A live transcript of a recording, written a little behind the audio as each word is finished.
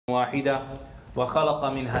واحدة وخلق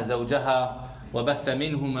منها زوجها وبث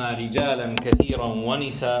منهما رجالا كثيرا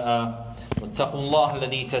ونساء واتقوا الله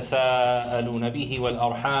الذي تساءلون به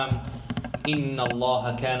والأرحام إن الله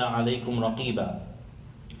كان عليكم رقيبا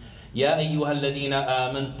يا أيها الذين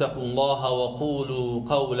آمنوا اتقوا الله وقولوا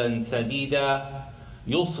قولا سديدا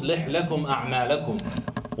يصلح لكم أعمالكم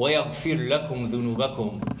ويغفر لكم ذنوبكم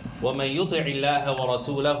ومن يطع الله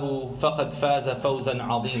ورسوله فقد فاز فوزا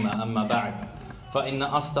عظيما أما بعد فإن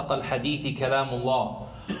أصدق الحديث كلام الله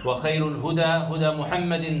وخير الهدى هدى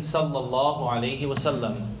محمد صلى الله عليه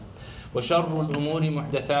وسلم وشر الأمور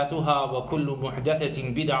محدثاتها وكل محدثة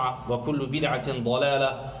بدعة وكل بدعة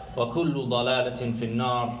ضلالة وكل ضلالة في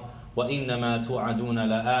النار وإنما توعدون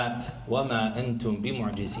لآت وما أنتم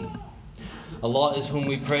بمعجزين. Allah is whom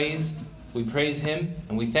we praise Him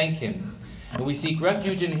and we thank Him and we seek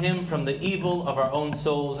refuge in Him from the evil of our own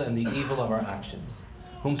souls and the evil of our actions.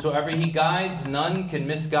 Whomsoever He guides, none can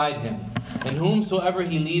misguide him, and whomsoever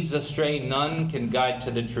He leaves astray, none can guide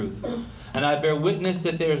to the truth. And I bear witness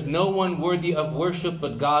that there is no one worthy of worship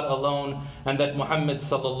but God alone, and that Muhammad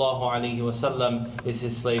sallallahu alaihi wasallam is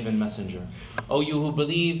His slave and messenger. O you who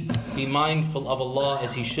believe, be mindful of Allah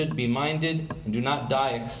as He should be minded, and do not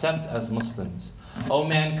die except as Muslims. O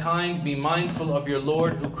mankind, be mindful of your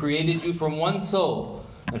Lord who created you from one soul,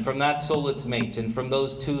 and from that soul its mate, and from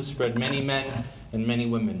those two spread many men and many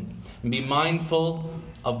women. And be mindful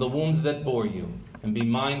of the wombs that bore you, and be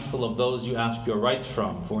mindful of those you ask your rights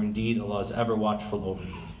from, for indeed Allah is ever watchful over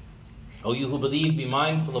you. O you who believe, be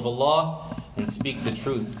mindful of Allah and speak the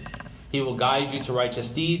truth. He will guide you to righteous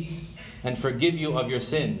deeds and forgive you of your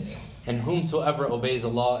sins. And whomsoever obeys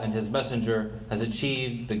Allah and His Messenger has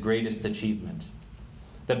achieved the greatest achievement.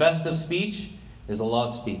 The best of speech is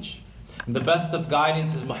Allah's speech. And the best of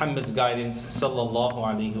guidance is Muhammad's guidance, sallallahu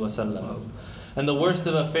alaihi wasallam. And the worst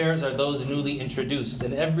of affairs are those newly introduced.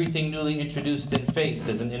 And everything newly introduced in faith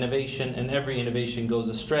is an innovation, and every innovation goes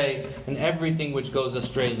astray, and everything which goes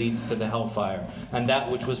astray leads to the hellfire. And that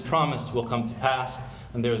which was promised will come to pass,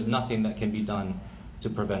 and there is nothing that can be done to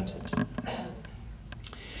prevent it.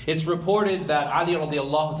 It's reported that Ali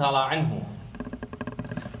radiallahu ta'ala anhu,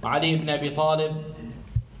 Ali ibn Abi Talib,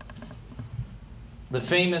 the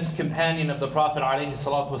famous companion of the Prophet alayhi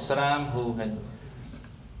salatu wasalam, who had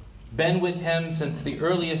been with him since the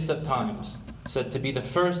earliest of times, said to be the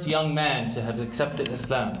first young man to have accepted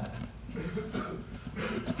Islam,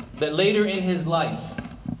 that later in his life,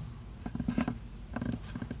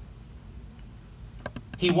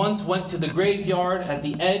 he once went to the graveyard at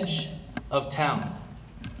the edge of town.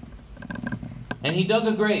 And he dug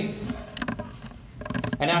a grave.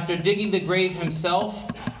 And after digging the grave himself,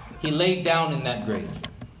 he laid down in that grave.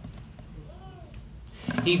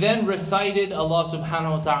 He then recited Allah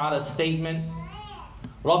subhanahu wa ta'ala's statement,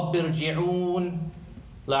 رَبِّ ارْجِعُونَ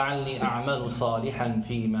لَعَلِّي أَعْمَلُ صَالِحًا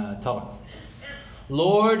فِي مَا تَرَكْتُ.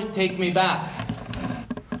 Lord, take me back,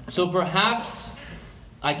 so perhaps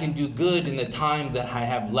I can do good in the time that I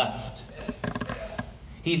have left.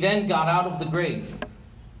 He then got out of the grave.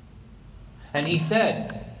 And he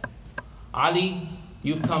said, Ali,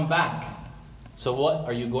 you've come back. So what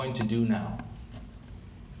are you going to do now?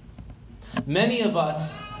 Many of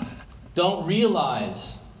us don't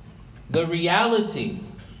realize the reality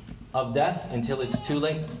of death until it's too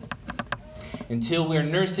late. Until we're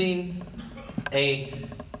nursing a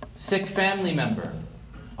sick family member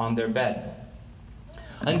on their bed.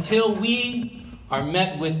 Until we are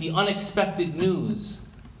met with the unexpected news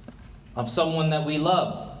of someone that we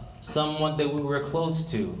love, someone that we were close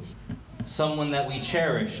to, someone that we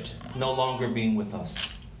cherished no longer being with us.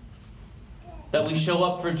 That we show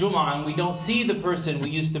up for Jum'ah and we don't see the person we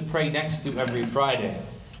used to pray next to every Friday.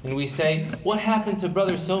 And we say, what happened to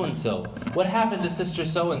brother so-and-so? What happened to sister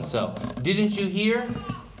so-and-so? Didn't you hear?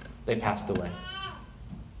 They passed away.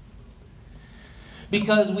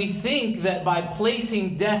 Because we think that by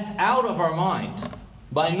placing death out of our mind,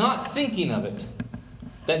 by not thinking of it,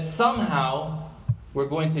 that somehow we're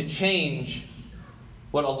going to change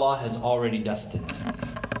what Allah has already destined.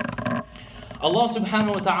 Allah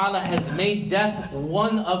subhanahu wa ta'ala has made death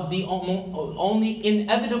one of the only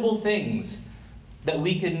inevitable things that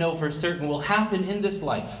we can know for certain will happen in this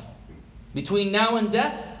life. Between now and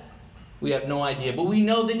death, we have no idea. But we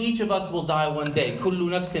know that each of us will die one day. كُلُّ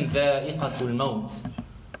نَفْسٍ ذَائِقَةُ الْمَوْتِ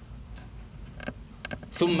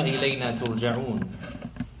ثُمَّ إِلَيْنَا تُرْجَعُونَ.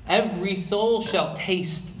 Every soul shall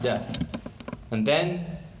taste death, and then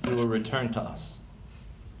He will return to us.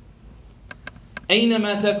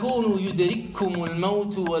 أينما تكونوا يدرككم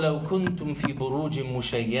الموت ولو كنتم في بروج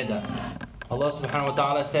مشيدة. Allah subhanahu wa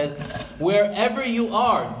ta'ala says, wherever you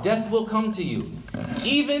are, death will come to you.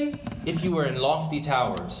 Even if you were in lofty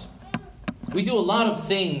towers. We do a lot of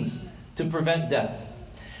things to prevent death.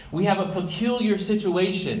 We have a peculiar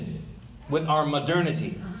situation with our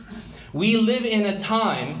modernity. We live in a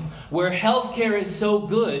time where healthcare is so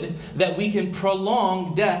good that we can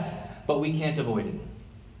prolong death, but we can't avoid it.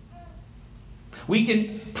 We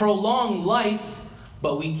can prolong life,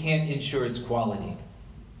 but we can't ensure its quality.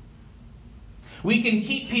 We can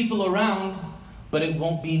keep people around, but it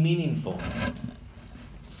won't be meaningful.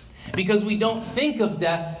 Because we don't think of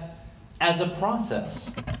death as a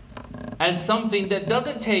process, as something that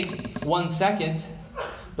doesn't take 1 second,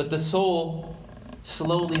 but the soul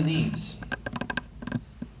slowly leaves.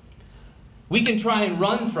 We can try and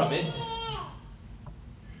run from it.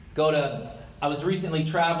 I was recently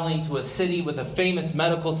traveling to a city with a famous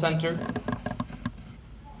medical center,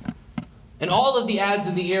 and all of the ads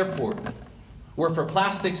in the airport were for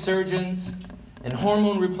plastic surgeons and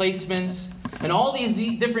hormone replacements and all these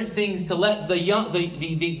different things to let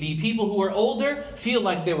the people who are older feel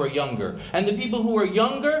like they were younger, and the people who are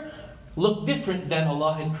younger look different than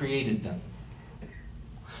Allah had created them.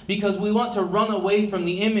 Because we want to run away from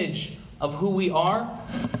the image of who we are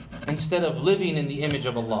instead of living in the image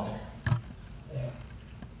of Allah.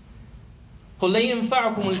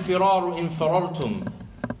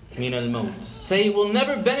 Say it will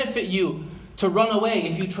never benefit you to run away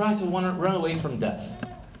if you try to run away from death.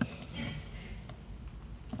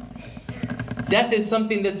 Death is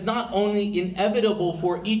something that's not only inevitable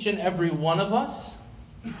for each and every one of us,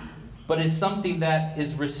 but is something that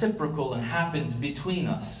is reciprocal and happens between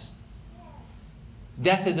us.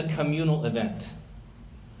 Death is a communal event.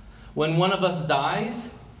 When one of us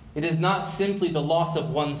dies, it is not simply the loss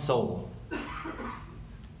of one soul,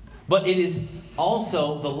 but it is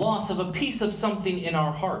also the loss of a piece of something in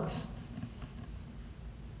our hearts.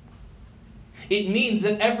 It means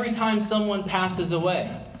that every time someone passes away,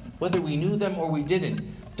 whether we knew them or we didn't,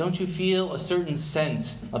 don't you feel a certain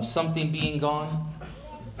sense of something being gone?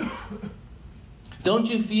 Don't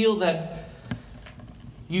you feel that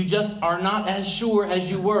you just are not as sure as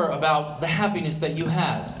you were about the happiness that you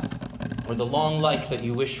had or the long life that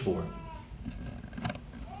you wish for?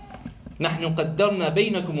 نحن قدرنا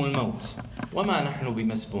بينكم الموت وما نحن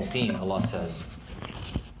بمسبوقين, Allah says.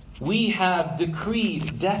 We have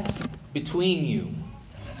decreed death between you,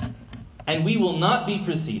 and we will not be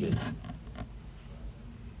preceded.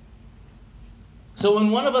 So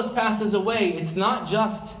when one of us passes away, it's not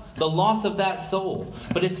just the loss of that soul,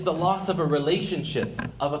 but it's the loss of a relationship,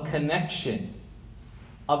 of a connection,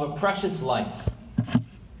 of a precious life.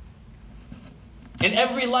 And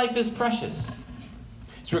every life is precious.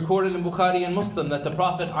 It's recorded in Bukhari and Muslim that the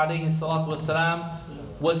Prophet ﷺ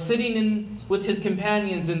was sitting with his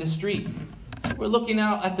companions in the street. We're looking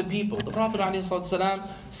out at the people. The Prophet ﷺ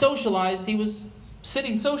socialized. He was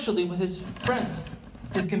sitting socially with his friends,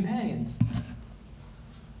 his companions.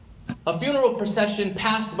 A funeral procession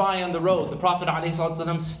passed by on the road. The Prophet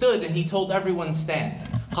ﷺ stood and he told everyone, stand.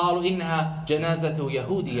 قالوا إنها جنازة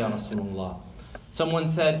يهودي يا رسول الله. Someone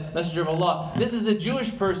said, Messenger of Allah, this is a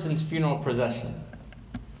Jewish person's funeral procession.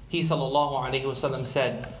 He ﷺ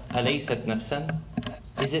said, أليست نفسا?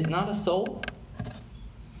 Is it not a soul?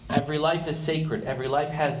 Every life is sacred. Every life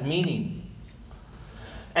has meaning.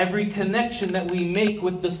 Every connection that we make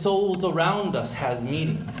with the souls around us has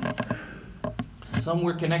meaning. Some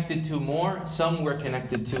we're connected to more, some we're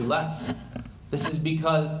connected to less. This is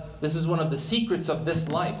because this is one of the secrets of this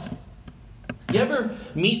life. You ever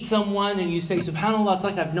meet someone and you say, SubhanAllah, it's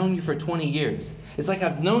like I've known you for 20 years. It's like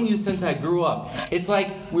I've known you since I grew up. It's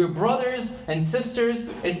like we're brothers and sisters.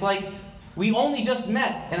 It's like we only just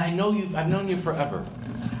met and I've known you forever.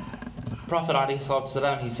 Prophet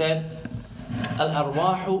ﷺ, he said,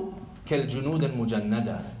 Al-arwahu kal-junud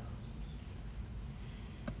al-mujannada.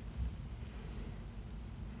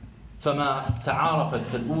 فما تعارفت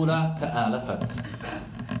في الأولى تآلفت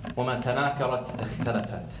وما تناكرت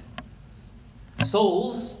اختلفت.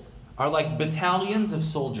 Souls are like battalions of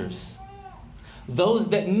soldiers. Those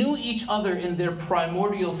that knew each other in their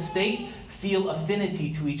primordial state feel affinity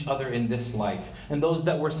to each other in this life. And those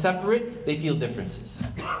that were separate, they feel differences.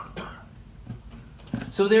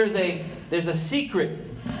 So there's a secret,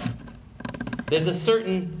 there's a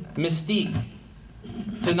certain mystique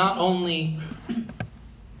to not only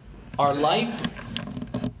our life,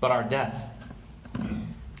 but our death.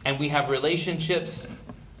 And we have relationships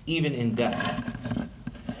even in death.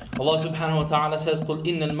 Allah subhanahu wa ta'ala says, قُلْ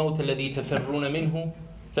إِنَّ الْمَوْتَ الَّذِي تَفِرُّونَ مِنْهُ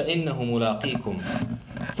فَإِنَّهُ مُلَاقِيكُمْ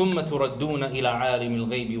ثُمَّ تُرَدُّونَ إِلَى عَالِمِ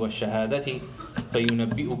الْغَيْبِ وَالشَّهَادَةِ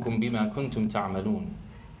فَيُنَبِّئُكُمْ بِمَا كُنْتُمْ تَعْمَلُونَ.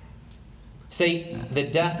 Say, the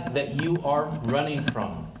death that you are running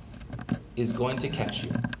from is going to catch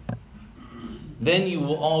you. Then you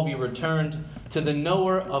will all be returned to the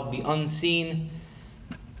knower of the unseen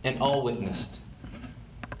and all witnessed.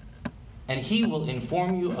 And he will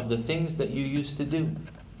inform you of the things that you used to do.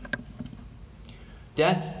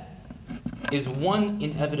 Death is one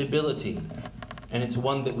inevitability, and it's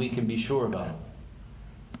one that we can be sure about.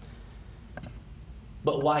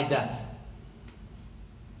 But why death?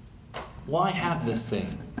 Why have this thing?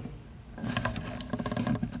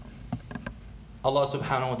 Allah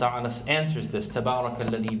subhanahu wa ta'ala answers this. تبارك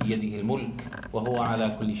الذي بيده الملك وهو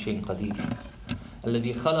على كل شيء قدير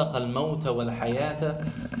الذي خلق الموت والحياة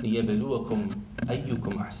ليبلوكم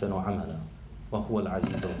أيكم أحسن عملا وهو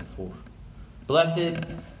العزيز الغفور. Blessed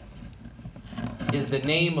is the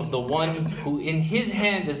name of the one who in his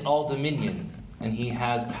hand is all dominion, and he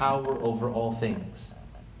has power over all things.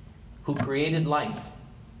 Who created life,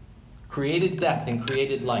 created death, and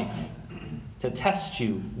created life, to test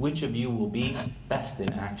you which of you will be best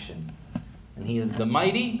in action. And he is the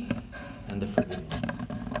mighty and the forgiving.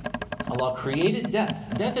 Allah created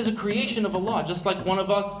death. Death is a creation of Allah, just like one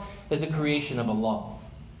of us is a creation of Allah.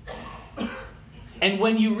 And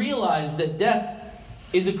when you realize that death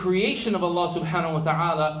is a creation of Allah subhanahu wa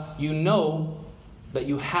ta'ala, you know that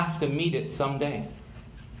you have to meet it someday.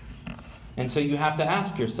 And so you have to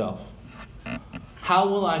ask yourself, how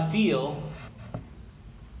will I feel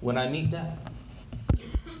when I meet death?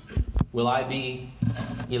 Will I be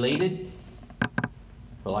elated?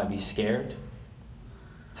 Will I be scared?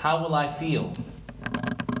 How will I feel?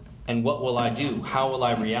 And what will I do? How will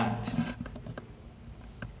I react?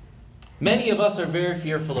 Many of us are very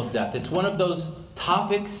fearful of death. It's one of those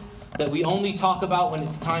topics that we only talk about when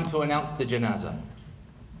it's time to announce the janazah.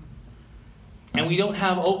 And we don't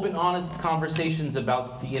have open, honest conversations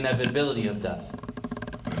about the inevitability of death.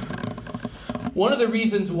 One of the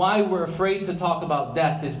reasons why we're afraid to talk about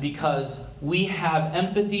death is because we have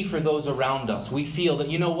empathy for those around us. We feel that,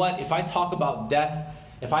 you know what, if I talk about death,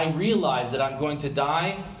 if I realize that I'm going to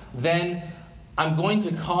die, then I'm going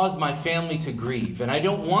to cause my family to grieve. And I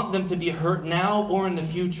don't want them to be hurt now or in the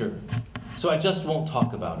future. So I just won't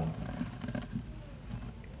talk about it.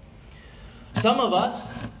 Some of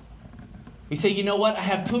us, we say, you know what, I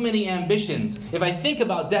have too many ambitions. If I think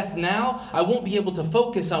about death now, I won't be able to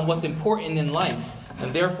focus on what's important in life.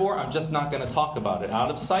 And therefore, I'm just not going to talk about it. Out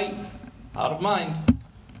of sight, out of mind.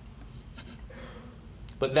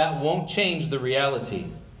 But that won't change the reality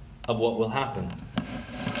of what will happen.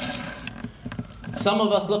 Some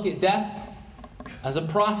of us look at death as a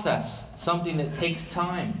process, something that takes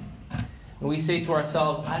time. And we say to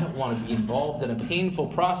ourselves, I don't want to be involved in a painful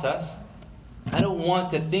process. I don't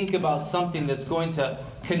want to think about something that's going to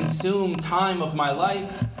consume time of my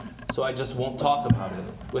life, so I just won't talk about it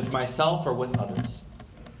with myself or with others.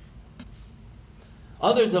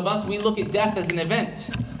 Others of us, we look at death as an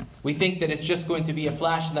event. We think that it's just going to be a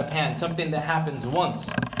flash in the pan, something that happens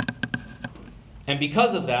once. And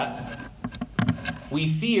because of that, we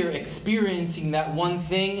fear experiencing that one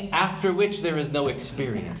thing after which there is no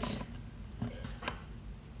experience.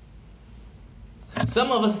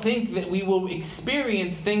 Some of us think that we will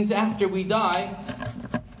experience things after we die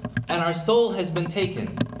and our soul has been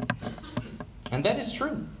taken. And that is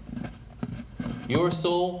true. Your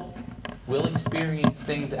soul will experience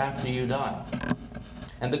things after you die.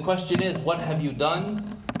 And the question is, what have you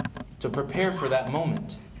done to prepare for that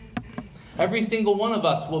moment? Every single one of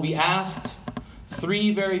us will be asked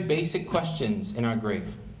 3 very basic questions in our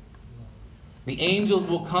grave. The angels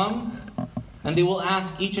will come and they will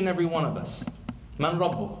ask each and every one of us, Man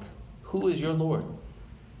Rabbuk? Who is your Lord?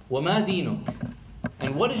 وَمَا دِينُك?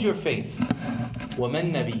 And what is your faith?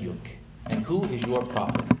 وَمَن نَبِيُّك? And who is your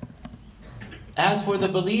prophet? As for the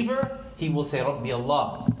believer, he will say, Rabbi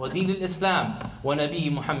Allah, wa deen al-Islam, wa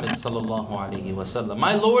Nabi Muhammad sallallahu alayhi wa sallam.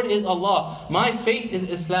 My Lord is Allah, my faith is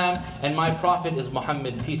Islam, and my prophet is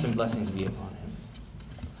Muhammad, peace and blessings be upon him.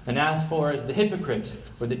 And as for the hypocrite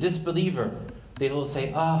or the disbeliever, they will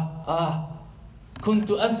say,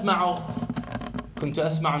 kuntu asma'u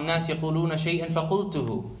الناس يقولون شيئا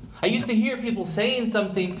فقلته. I used to hear people saying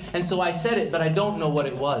something, and so I said it, but I don't know what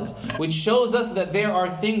it was. Which shows us that there are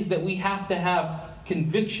things that we have to have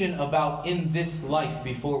conviction about in this life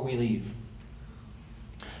before we leave.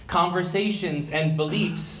 Conversations and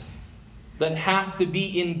beliefs that have to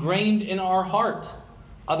be ingrained in our heart.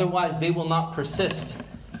 Otherwise, they will not persist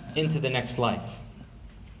into the next life.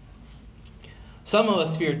 Some of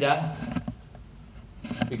us fear death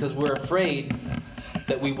because we're afraid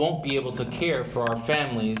that we won't be able to care for our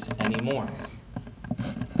families anymore.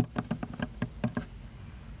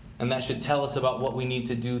 And that should tell us about what we need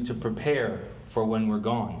to do to prepare for when we're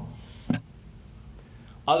gone.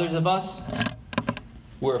 Others of us,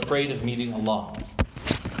 we're afraid of meeting Allah.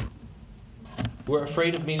 We're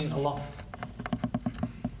afraid of meeting Allah.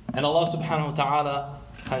 And Allah subhanahu wa ta'ala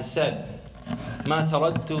has said, ما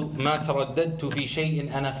ترددت في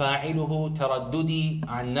شيء أنا فاعله ترددي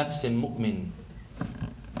عن نفس مؤمن.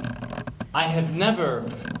 I have never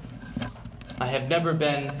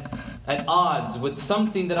been at odds with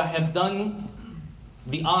something that I have done,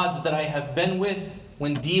 the odds that I have been with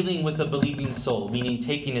when dealing with a believing soul, meaning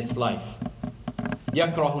taking its life.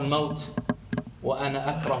 يكره الموت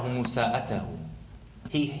وأنا أكره مساءته.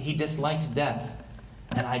 He dislikes death,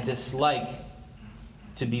 and I dislike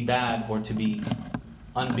to be bad or to be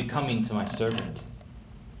unbecoming to my servant.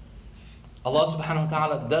 Allah subhanahu wa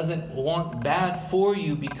ta'ala doesn't want bad for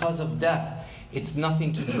you because of death. It's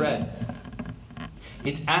nothing to dread.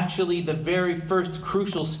 It's actually the very first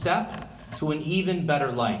crucial step to an even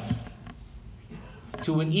better life,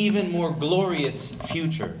 to an even more glorious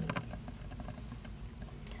future.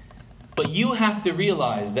 But you have to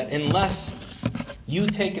realize that unless you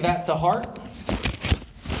take that to heart,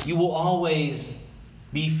 you will always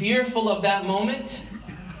be fearful of that moment,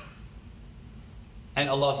 and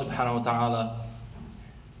Allah subhanahu wa ta'ala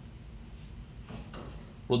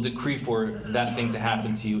will decree for that thing to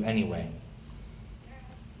happen to you anyway.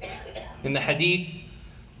 In the hadith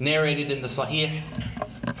narrated in the Sahih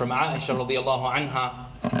from Aisha radiallahu anha,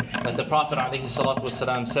 that the Prophet alayhi salatu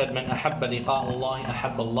wasalam said, "Man ahabba liqa'a Allah,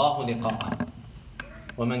 ahabba Allahu liqa'ah.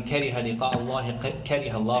 Wa man kariha liqa'a Allah,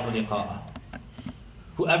 kariha Allahu liqa'ah."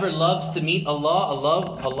 Whoever loves to meet Allah,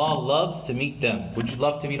 Allah loves to meet them. Would you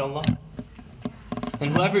love to meet Allah?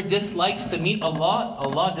 And whoever dislikes to meet Allah,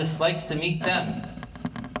 Allah dislikes to meet them.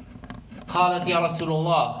 قالت يا رسول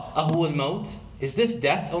الله أهو الموت? Is this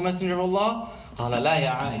death, O Messenger of Allah? قال لا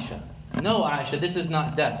يا عائشة. No, Aisha, this is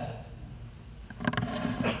not death.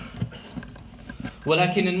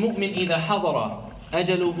 ولكن المؤمن إذا حضر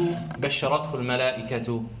أجله بشرته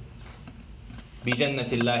الملائكة بجنة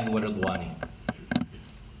الله ورضوانه.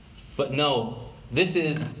 But no, this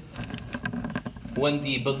is when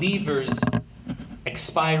the believer's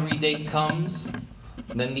expiry date comes,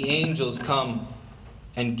 then the angels come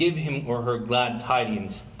and give him or her glad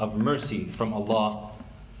tidings of mercy from Allah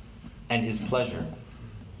and His pleasure.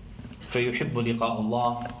 فَيُحِبُّ لِقَاءَ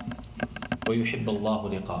اللَّهِ وَيُحِبُّ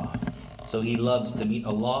اللَّهُ لِقَاءَهُ. So he loves to meet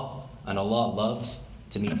Allah, and Allah loves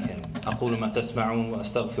to meet him. أقول ما تسمعون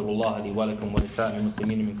وأستغفر الله لي ولكم ولسائر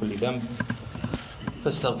المسلمين من كل ذنب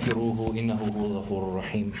فاستغفروه إنه هو الغفور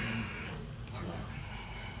الرحيم.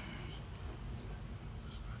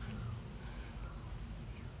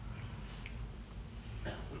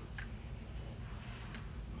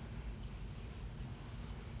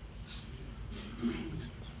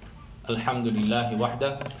 الحمد لله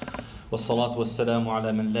وحده والصلاة والسلام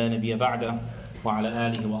على من لا نبي بعده وعلى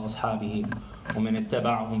آله وأصحابه ومن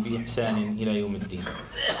اتبعهم بإحسان إلى يوم الدين.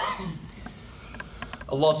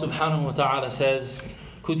 Allah subhanahu wa ta'ala says,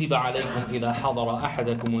 كتب عليكم إذا حضر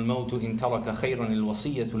أحدكم الموت إن ترك خيرا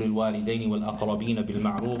الوصية للوالدين والأقربين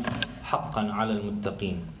بالمعروف حقا على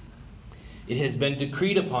المتقين. It has been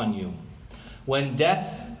decreed upon you when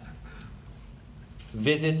death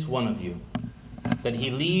visits one of you, that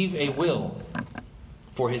he leave a will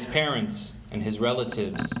for his parents and his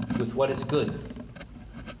relatives with what is good.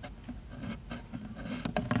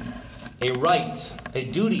 A right, a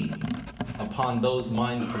duty upon those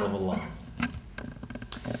mindful of Allah.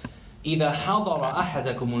 إِذَا حَضَرَ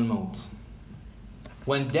أَحَدَكُمُ الْمَوْتِ.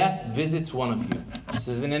 When death visits one of you, this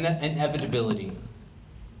is an inevitability.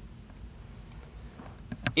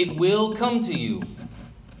 It will come to you,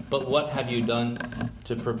 but what have you done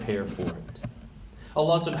to prepare for it?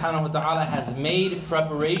 Allah subhanahu wa ta'ala has made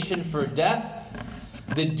preparation for death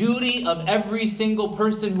the duty of every single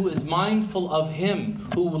person who is mindful of Him,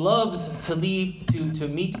 who loves to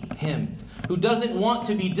meet Him, who doesn't want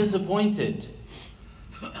to be disappointed.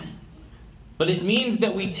 But it means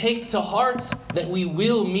that we take to heart that we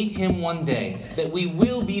will meet Him one day, that we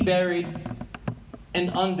will be buried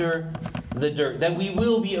and under the dirt, that we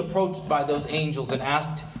will be approached by those angels and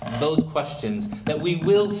asked those questions, that we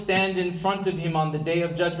will stand in front of Him on the Day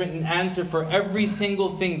of Judgment and answer for every single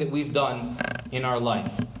thing that we've done in our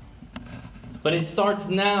life. But it starts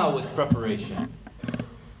now with preparation.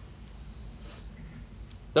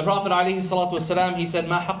 The Prophet ﷺ, he said,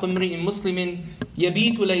 مَا حَقُّ امْرِئٍ مُسْلِمٍ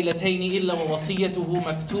يَبِيتُ لَيْلَتَيْنِ إِلَّا وَوَصِيَّتُهُ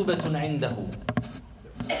مَكْتُوبَةٌ عِنْدَهُ.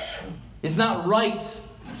 It's not right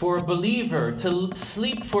for a believer to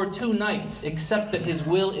sleep for 2 nights except that his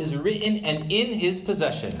will is written and in his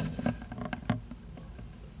possession.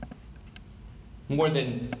 More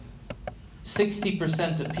than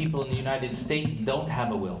 60% of people in the United States don't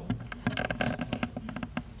have a will.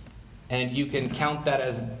 And you can count that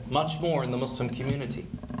as much more in the Muslim community.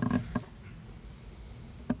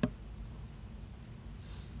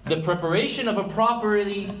 The preparation of a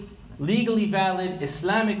properly, legally valid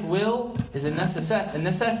Islamic will is a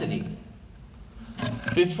necessity.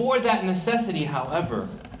 Before that necessity, however,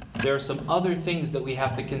 there are some other things that we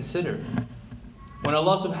have to consider. When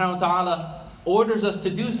Allah subhanahu wa ta'ala orders us to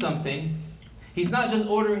do something, He's not just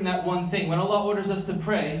ordering that one thing. When Allah orders us to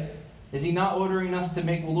pray, is He not ordering us to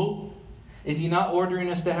make wudu? Is He not ordering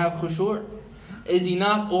us to have khushu'? Is He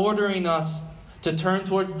not ordering us to turn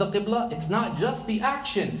towards the qibla? It's not just the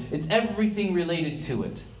action, it's everything related to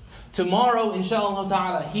it. Tomorrow, inshallah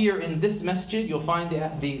ta'ala, here in this masjid, you'll find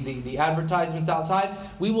the advertisements outside.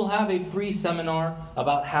 We will have a free seminar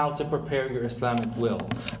about how to prepare your Islamic will.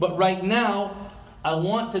 But right now, I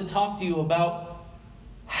want to talk to you about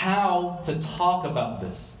how to talk about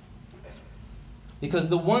this. Because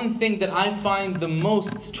the one thing that I find the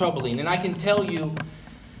most troubling, and I can tell you,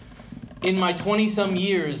 in my 20-some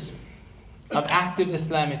years of active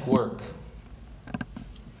Islamic work,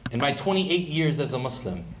 in my 28 years as a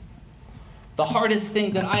Muslim, the hardest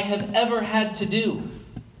thing that I have ever had to do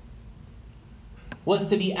was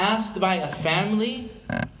to be asked by a family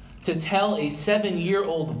to tell a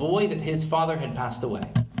 7-year-old boy that his father had passed away.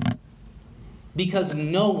 Because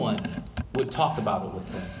no one would talk about it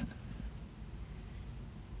with him.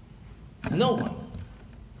 No one.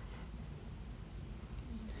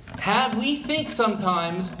 We think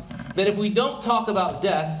sometimes that if we don't talk about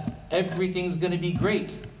death, everything's going to be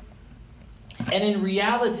great. And in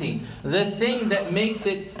reality, the thing that makes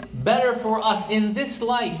it better for us in this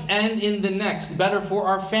life and in the next, better for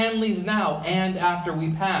our families now and after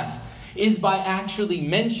we pass, is by actually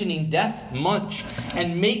mentioning death much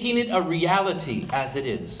and making it a reality as it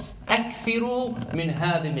is. أَكْثِرُوا مِنْ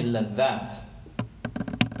هَذِمِ اللَّذَّاتِ.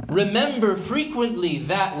 Remember frequently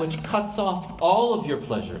that which cuts off all of your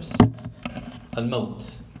pleasures.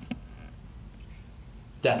 Al-maut.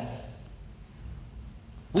 Death.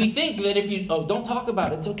 We think that if you don't talk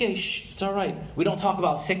about it, it's okay, it's all right. We don't talk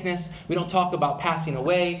about sickness. We don't talk about passing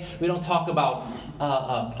away. We don't talk about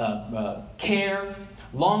care,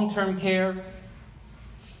 long-term care.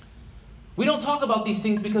 We don't talk about these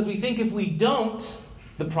things because we think if we don't,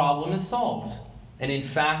 the problem is solved. And in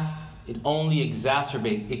fact, it only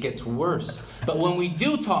exacerbates, it gets worse. But when we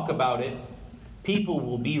do talk about it, people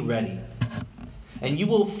will be ready. And you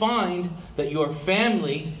will find that your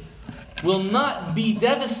family will not be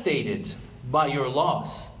devastated by your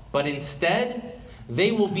loss, but instead,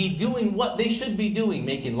 they will be doing what they should be doing,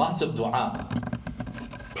 making lots of dua,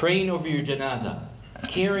 praying over your janazah,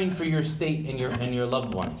 caring for your state and your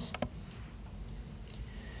loved ones.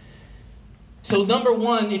 So number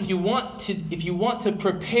one, if you want to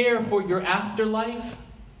prepare for your afterlife,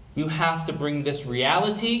 you have to bring this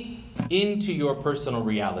reality into your personal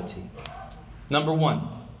reality. Number one,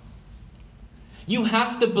 you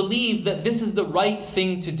have to believe that this is the right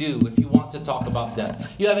thing to do if you want to talk about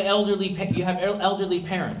death. You have elderly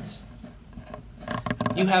parents.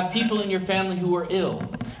 You have people in your family who are ill.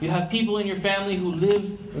 You have people in your family who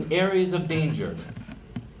live in areas of danger.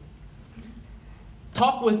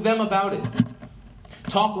 Talk with them about it.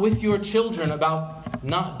 Talk with your children about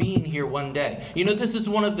not being here one day. You know, this is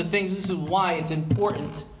one of the things, this is why it's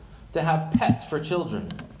important to have pets for children.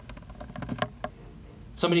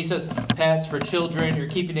 Somebody says, pets for children, you're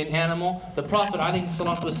keeping an animal. The Prophet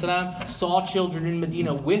ﷺ saw children in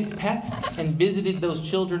Medina with pets and visited those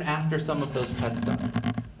children after some of those pets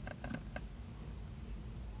died.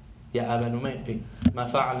 Ya Aba Numayr, ma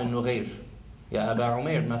fa'al al-Nughayr. Ya Aba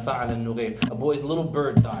Umayr, ma fa'al al-Nughayr. A boy's little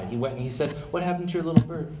bird died. He went and he said, what happened to your little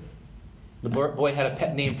bird? The boy had a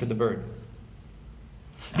pet name for the bird.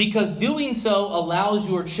 Because doing so allows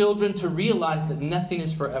your children to realize that nothing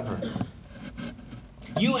is forever.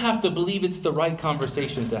 You have to believe it's the right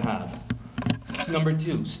conversation to have. Number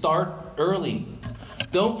two, start early.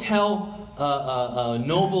 Don't tell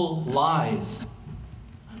noble lies.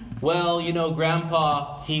 Well, you know,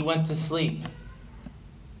 Grandpa, he went to sleep.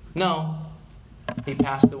 No, he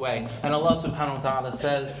passed away. And Allah subhanahu wa ta'ala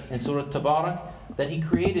says in Surah Tabarak that He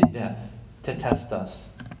created death to test us.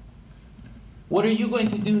 What are you going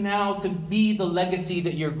to do now to be the legacy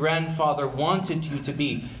that your grandfather wanted you to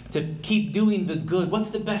be? To keep doing the good. What's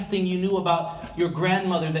the best thing you knew about your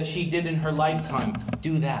grandmother that she did in her lifetime?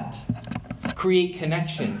 Do that. Create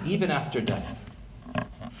connection, even after death.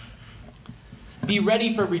 Be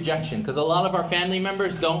ready for rejection, because a lot of our family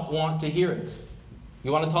members don't want to hear it.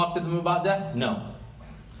 You want to talk to them about death? No.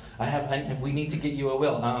 We need to get you a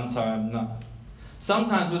will. I'm sorry, I'm not.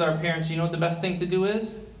 Sometimes with our parents, you know what the best thing to do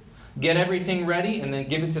is? Get everything ready and then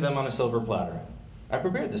give it to them on a silver platter. I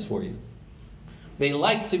prepared this for you. They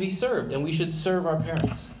like to be served, and we should serve our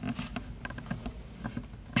parents.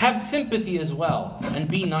 Have sympathy as well, and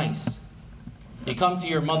be nice. You come to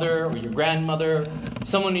your mother or your grandmother,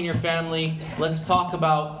 someone in your family, let's talk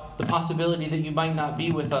about the possibility that you might not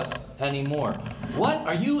be with us anymore. What?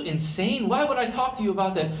 Are you insane? Why would I talk to you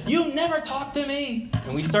about that? You never talk to me.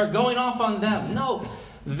 And we start going off on them. No,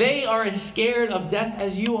 they are as scared of death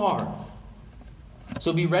as you are.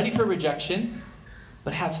 So be ready for rejection,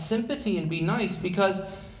 but have sympathy and be nice, because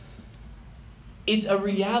it's a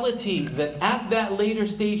reality that at that later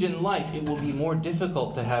stage in life, it will be more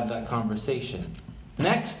difficult to have that conversation.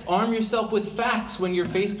 Next, arm yourself with facts when you're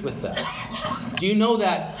faced with that. Do you know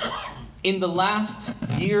that in the last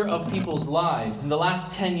year of people's lives, in the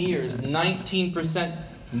last 10 years, 19%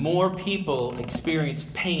 more people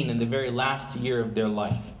experienced pain in the very last year of their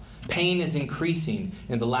life? Pain is increasing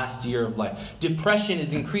in the last year of life. Depression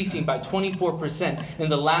is increasing by 24% in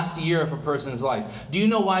the last year of a person's life. Do you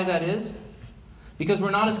know why that is? Because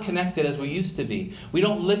we're not as connected as we used to be. We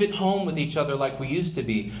don't live at home with each other like we used to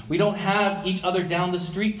be. We don't have each other down the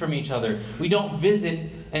street from each other. We don't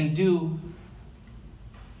visit and do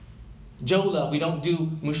jawla. We don't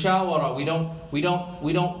do mushawara. We don't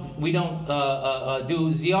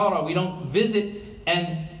do ziyara. We don't visit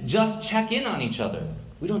and just check in on each other.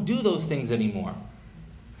 We don't do those things anymore.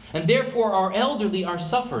 And therefore our elderly are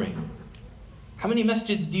suffering. How many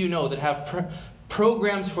masjids do you know that have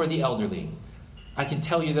programs for the elderly? I can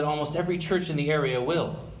tell you that almost every church in the area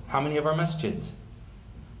will. How many of our masjids?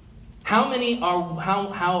 How many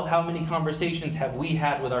conversations have we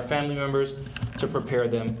had with our family members to prepare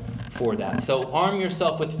them for that? So arm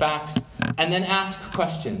yourself with facts and then ask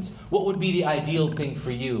questions. What would be the ideal thing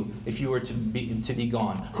for you if you were to be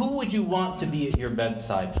gone? Who would you want to be at your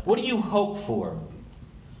bedside? What do you hope for?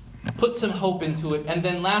 Put some hope into it. And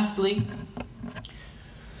then lastly,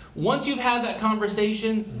 once you've had that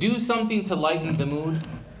conversation, do something to lighten the mood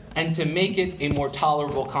and to make it a more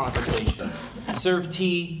tolerable conversation. Serve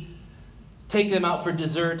tea, take them out for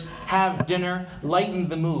dessert, have dinner, lighten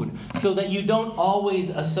the mood, so that you don't always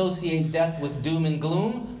associate death with doom and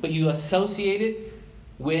gloom, but you associate it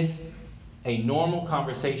with a normal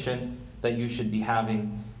conversation that you should be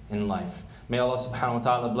having in life. May Allah subhanahu wa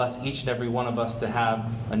ta'ala bless each and every one of us to have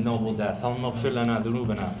a noble death. اللهم اغفر لنا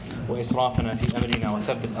ذنوبنا وإسرافنا في أمرنا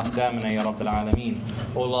وثبت أقدامنا يا رب العالمين.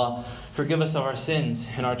 O Allah, forgive us of our sins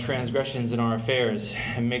and our transgressions in our affairs,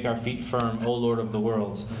 and make our feet firm, O Lord of the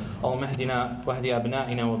worlds. اللهم اهدنا واهدي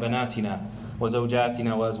أبنائنا وبناتنا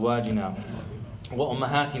وزوجاتنا وأزواجنا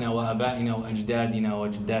وأمهاتنا وأبائنا وأجدادنا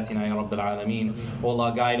وجداتنا يا رب العالمين. O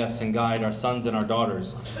Allah, guide us and guide our sons and our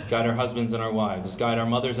daughters. Guide our husbands and our wives. Guide our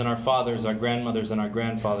mothers and our fathers, our grandmothers and our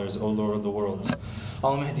grandfathers, O Lord of the worlds.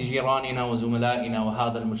 اللهم اهد جيراننا وزملائنا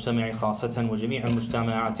وهذا المجتمع خاصة وجميع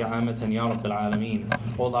المجتمعات عامة يا رب العالمين.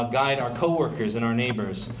 O Allah, guide our co-workers and our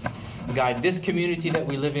neighbors. Guide this community that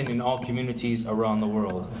we live in all communities around the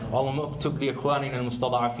world. اللهم اكتب لإخواننا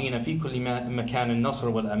المستضعفين في كل مكان النصر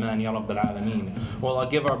والأمان يا رب العالمين. O Allah,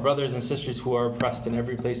 give our brothers and sisters who are oppressed in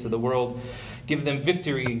every place of the world, give them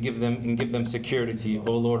victory and give them security,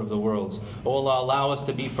 O Lord of the worlds. O Allah, allow us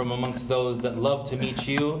to be from amongst those that love to meet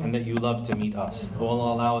you and that you love to meet us. O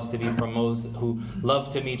Allah, allow us to be from those who love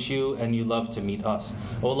to meet you and you love to meet us.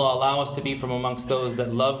 O Allah, allow us to be from amongst those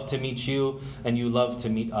that love to meet you and you love to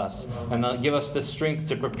meet us. And give us the strength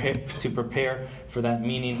to prepare for that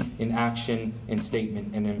meaning in action, in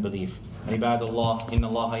statement, and in belief. عباد الله إن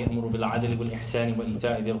الله يأمر بالعدل والإحسان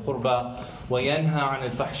وإيتاء ذي القربى وينهى عن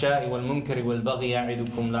الفحشاء والمنكر والبغي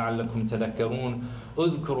يعظكم لعلكم تذكرون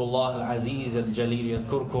اذكروا الله العزيز الجليل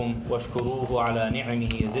يذكركم واشكروه على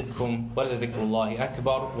نعمه يزدكم ولذكر الله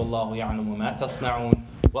أكبر والله يعلم ما تصنعون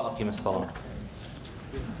وأقم الصلاة.